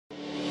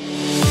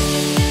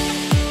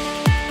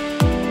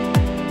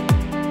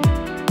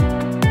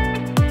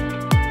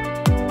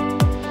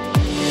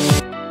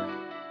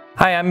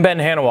I'm Ben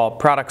Hanawalt,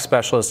 Product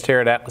Specialist here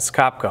at Atlas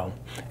Copco,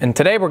 and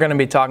today we're going to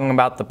be talking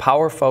about the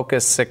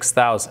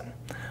PF6000.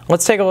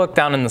 Let's take a look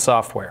down in the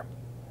software.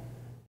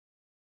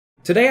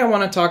 Today I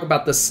want to talk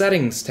about the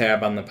Settings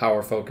tab on the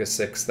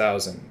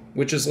PF6000,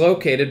 which is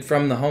located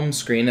from the home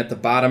screen at the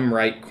bottom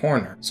right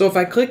corner. So if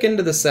I click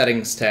into the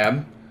Settings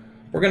tab,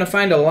 we're going to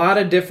find a lot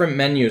of different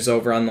menus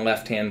over on the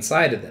left-hand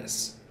side of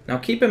this. Now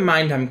keep in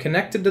mind I'm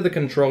connected to the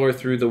controller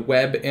through the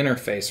web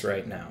interface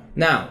right now.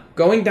 Now,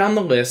 going down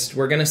the list,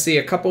 we're going to see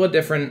a couple of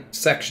different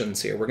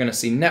sections here. We're going to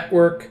see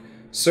network,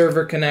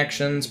 server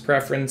connections,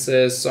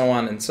 preferences, so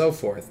on and so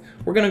forth.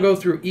 We're going to go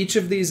through each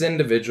of these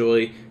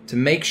individually to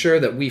make sure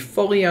that we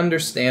fully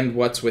understand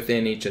what's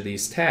within each of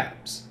these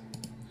tabs.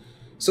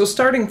 So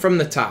starting from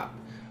the top,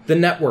 the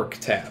network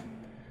tab.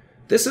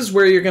 This is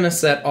where you're going to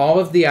set all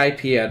of the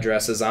IP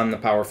addresses on the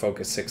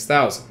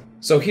PF6000.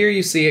 So here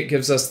you see it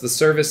gives us the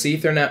service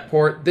Ethernet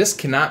port. This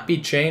cannot be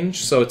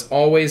changed, so it's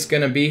always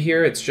going to be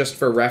here. It's just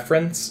for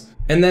reference.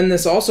 And then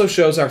this also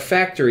shows our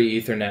factory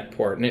Ethernet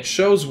port, and it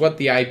shows what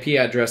the IP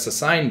address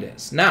assigned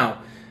is.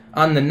 Now,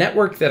 on the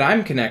network that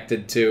I'm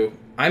connected to,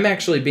 I'm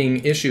actually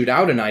being issued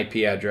out an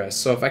IP address.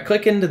 So if I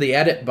click into the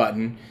Edit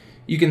button,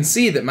 you can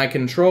see that my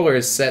controller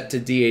is set to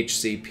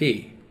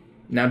DHCP.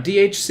 Now,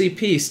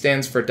 DHCP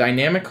stands for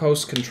Dynamic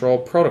Host Control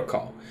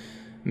Protocol.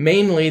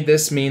 Mainly,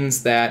 this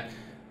means that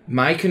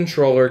my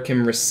controller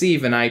can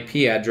receive an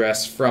IP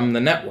address from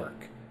the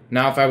network.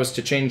 Now if I was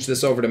to change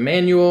this over to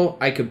manual,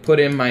 I could put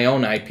in my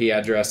own IP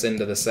address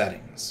into the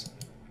settings.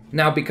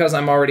 Now because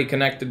I'm already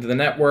connected to the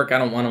network, I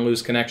don't want to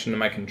lose connection to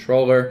my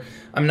controller,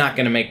 I'm not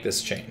going to make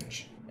this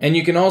change. And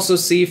you can also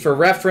see for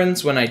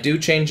reference, when I do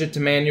change it to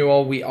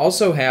manual, we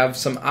also have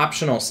some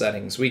optional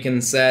settings. We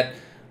can set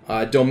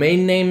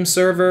domain name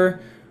server,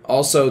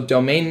 also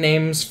domain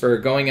names for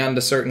going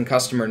onto certain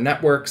customer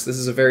networks. This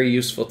is a very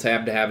useful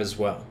tab to have as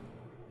well.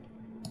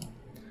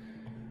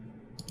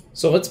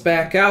 So let's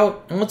back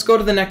out and let's go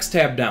to the next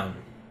tab down.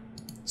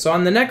 So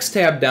on the next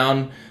tab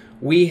down,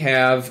 we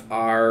have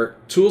our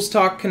Tools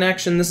Talk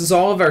connection. This is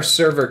all of our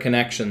server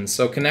connections,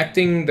 so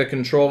connecting the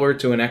controller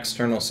to an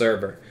external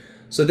server.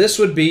 So this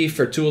would be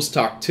for Tools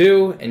Talk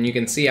 2, and you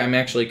can see I'm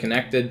actually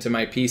connected to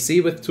my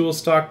PC with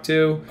Tools Talk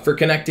 2. For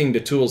connecting to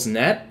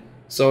ToolsNet,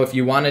 so if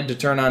you wanted to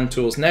turn on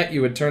ToolsNet,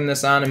 you would turn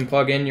this on and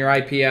plug in your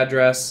IP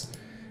address,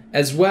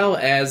 as well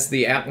as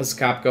the Atlas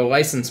Copco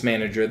License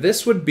Manager.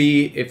 This would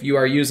be if you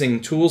are using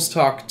Tools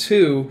Talk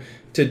 2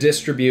 to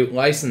distribute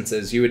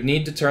licenses. You would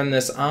need to turn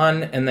this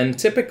on, and then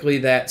typically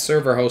that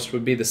server host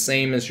would be the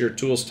same as your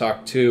Tools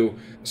Talk 2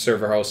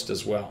 server host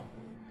as well.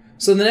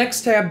 So the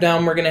next tab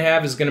down we're going to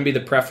have is going to be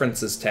the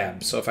Preferences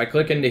tab. So if I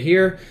click into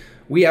here,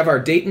 we have our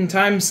date and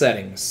time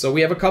settings. So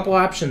we have a couple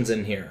options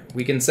in here.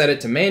 We can set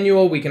it to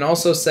manual. We can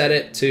also set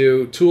it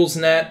to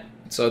ToolsNet.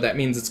 So that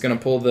means it's going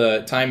to pull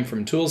the time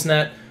from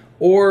ToolsNet,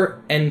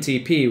 or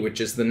NTP,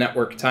 which is the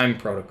Network Time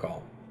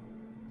Protocol.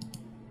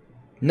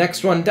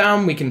 Next one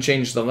down, we can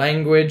change the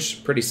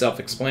language, pretty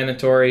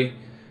self-explanatory.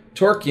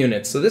 Torque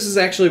units, so this is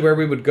actually where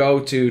we would go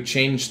to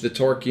change the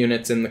torque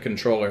units in the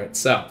controller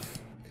itself.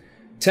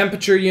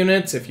 Temperature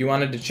units, if you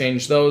wanted to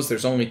change those,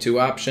 there's only two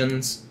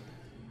options.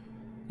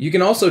 You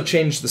can also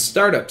change the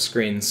startup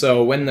screen,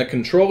 so when the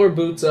controller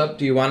boots up,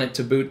 do you want it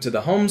to boot to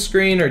the home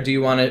screen or do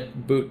you want it to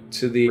boot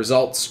to the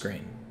results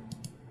screen?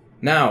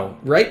 Now,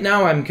 right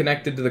now I'm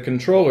connected to the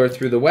controller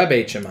through the web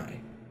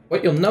HMI.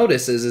 What you'll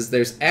notice is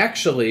there's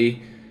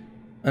actually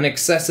an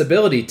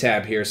accessibility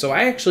tab here. So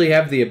I actually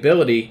have the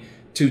ability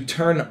to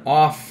turn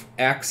off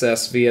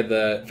access via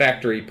the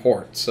factory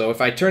port. So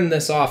if I turn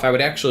this off, I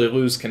would actually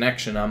lose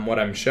connection on what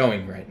I'm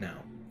showing right now.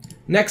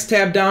 Next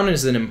tab down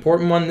is an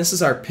important one. This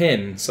is our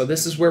PIN. So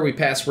this is where we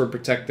password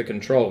protect the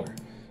controller.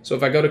 So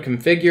if I go to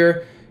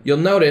configure, you'll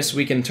notice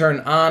we can turn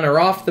on or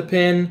off the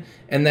PIN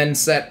and then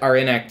set our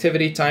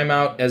inactivity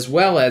timeout, as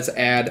well as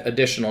add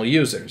additional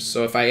users.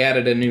 So if I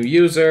added a new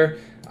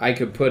user, I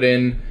could put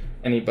in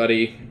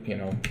anybody,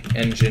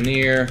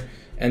 engineer,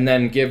 and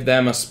then give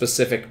them a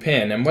specific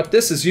PIN. And what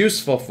this is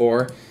useful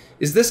for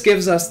is this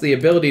gives us the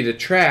ability to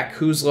track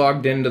who's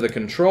logged into the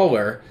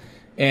controller,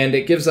 and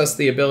it gives us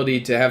the ability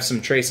to have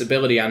some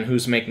traceability on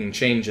who's making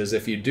changes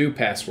if you do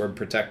password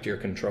protect your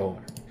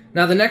controller.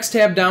 Now the next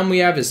tab down we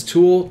have is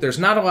Tool. There's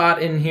not a lot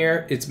in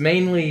here. It's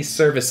mainly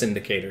service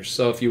indicators.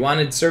 So if you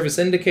wanted service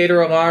indicator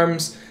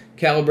alarms,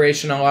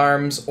 calibration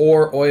alarms,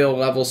 or oil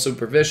level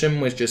supervision,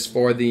 which is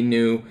for the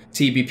new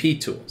TBP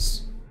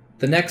tools.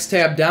 The next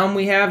tab down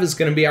we have is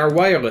going to be our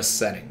wireless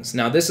settings.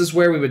 Now this is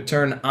where we would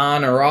turn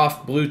on or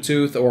off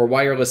Bluetooth or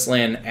wireless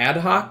LAN ad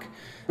hoc.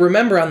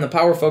 Remember, on the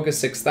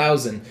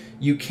PF6000,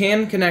 you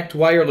can connect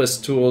wireless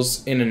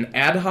tools in an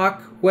ad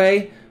hoc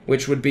way,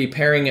 which would be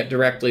pairing it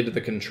directly to the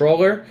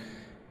controller,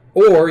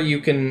 or you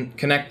can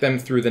connect them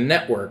through the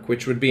network,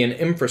 which would be an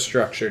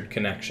infrastructured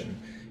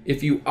connection.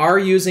 If you are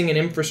using an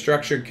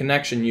infrastructured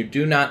connection, you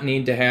do not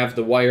need to have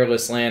the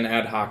wireless LAN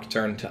ad hoc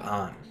turned to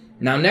on.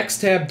 Now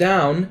next tab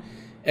down,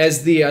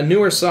 as the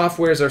newer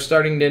softwares are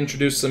starting to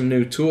introduce some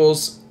new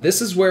tools,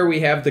 this is where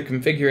we have the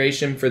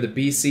configuration for the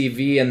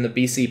BCV and the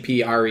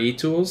BCP RE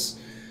tools.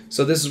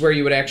 So this is where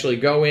you would actually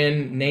go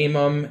in, name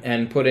them,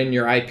 and put in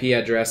your IP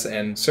address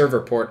and server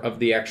port of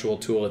the actual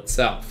tool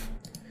itself.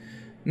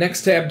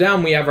 Next tab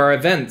down, we have our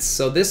events.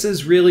 So this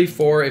is really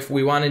for if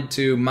we wanted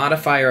to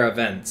modify our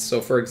events.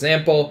 So for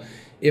example,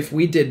 if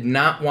we did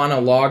not want to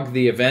log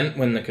the event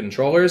when the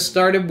controller is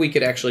started, we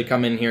could actually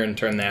come in here and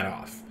turn that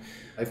off.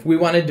 If we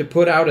wanted to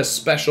put out a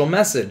special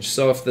message,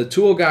 so if the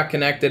tool got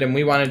connected and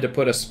we wanted to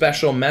put a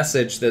special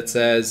message that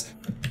says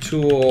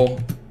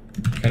tool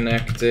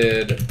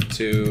connected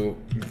to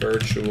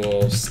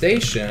virtual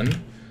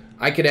station,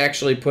 I could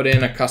actually put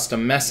in a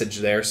custom message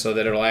there so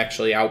that it'll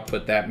actually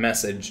output that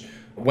message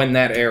when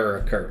that error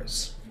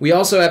occurs. We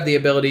also have the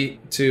ability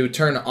to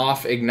turn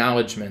off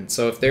acknowledgement.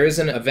 So if there is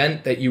an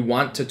event that you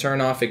want to turn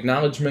off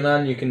acknowledgement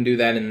on, you can do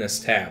that in this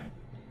tab.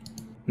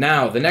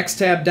 Now, the next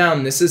tab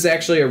down, this is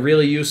actually a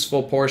really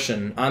useful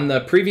portion. On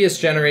the previous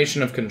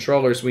generation of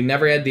controllers, we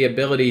never had the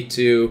ability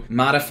to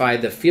modify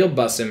the field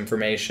bus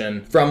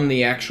information from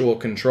the actual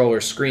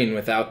controller screen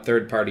without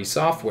third-party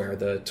software,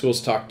 the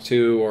Tools Talk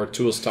 2 or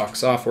Tools Talk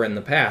software in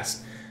the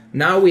past.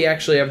 Now we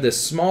actually have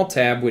this small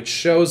tab which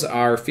shows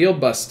our field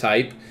bus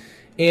type,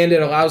 and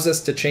it allows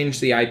us to change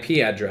the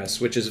IP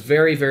address, which is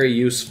very, very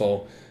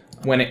useful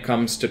when it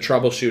comes to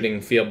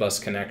troubleshooting field bus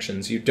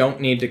connections. You don't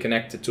need to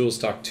connect to Tools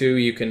Talk 2.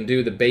 You can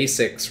do the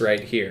basics right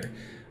here.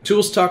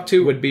 Tools Talk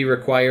 2 would be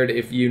required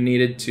if you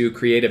needed to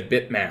create a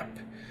bitmap.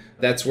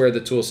 That's where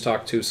the Tools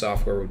Talk 2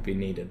 software would be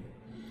needed.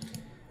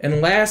 And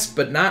last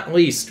but not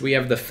least, we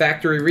have the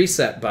factory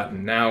reset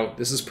button. Now,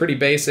 this is pretty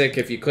basic.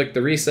 If you click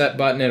the reset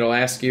button, it'll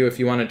ask you if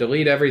you want to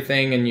delete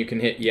everything, and you can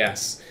hit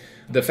yes.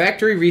 The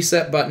factory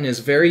reset button is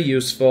very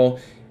useful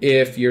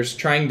if you're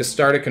trying to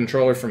start a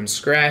controller from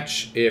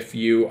scratch, if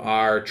you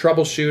are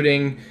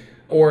troubleshooting,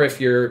 or if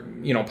you're,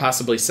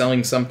 possibly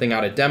selling something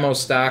out of demo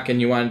stock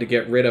and you wanted to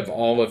get rid of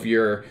all of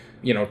your,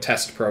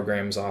 test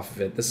programs off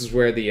of it. This is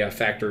where the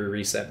factory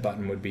reset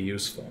button would be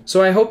useful.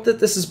 So I hope that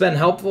this has been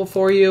helpful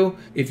for you.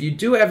 If you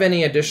do have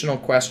any additional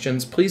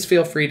questions, please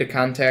feel free to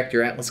contact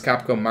your Atlas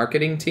Copco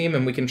marketing team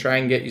and we can try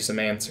and get you some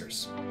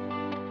answers.